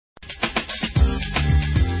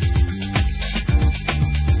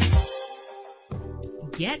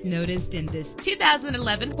Get noticed in this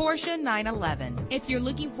 2011 Porsche 911. If you're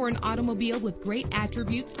looking for an automobile with great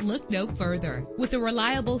attributes, look no further. With a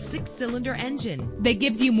reliable 6-cylinder engine that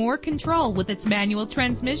gives you more control with its manual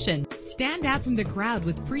transmission. Stand out from the crowd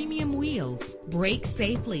with premium wheels. Brake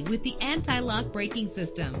safely with the anti-lock braking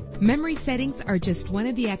system. Memory settings are just one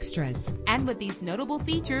of the extras. And with these notable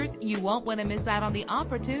features, you won't want to miss out on the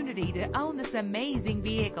opportunity to own this amazing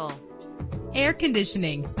vehicle. Air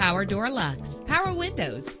conditioning, power door locks, power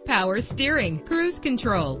windows, power steering, cruise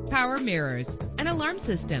control, power mirrors, an alarm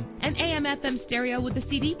system, an AM/FM stereo with a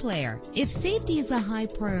CD player. If safety is a high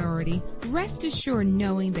priority, rest assured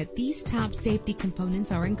knowing that these top safety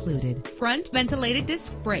components are included. Front ventilated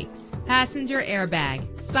disc brakes, passenger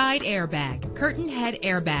airbag, side airbag, curtain head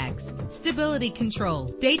airbags, stability control,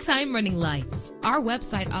 daytime running lights. Our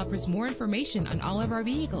website offers more information on all of our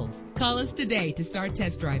vehicles. Call us today to start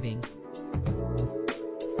test driving.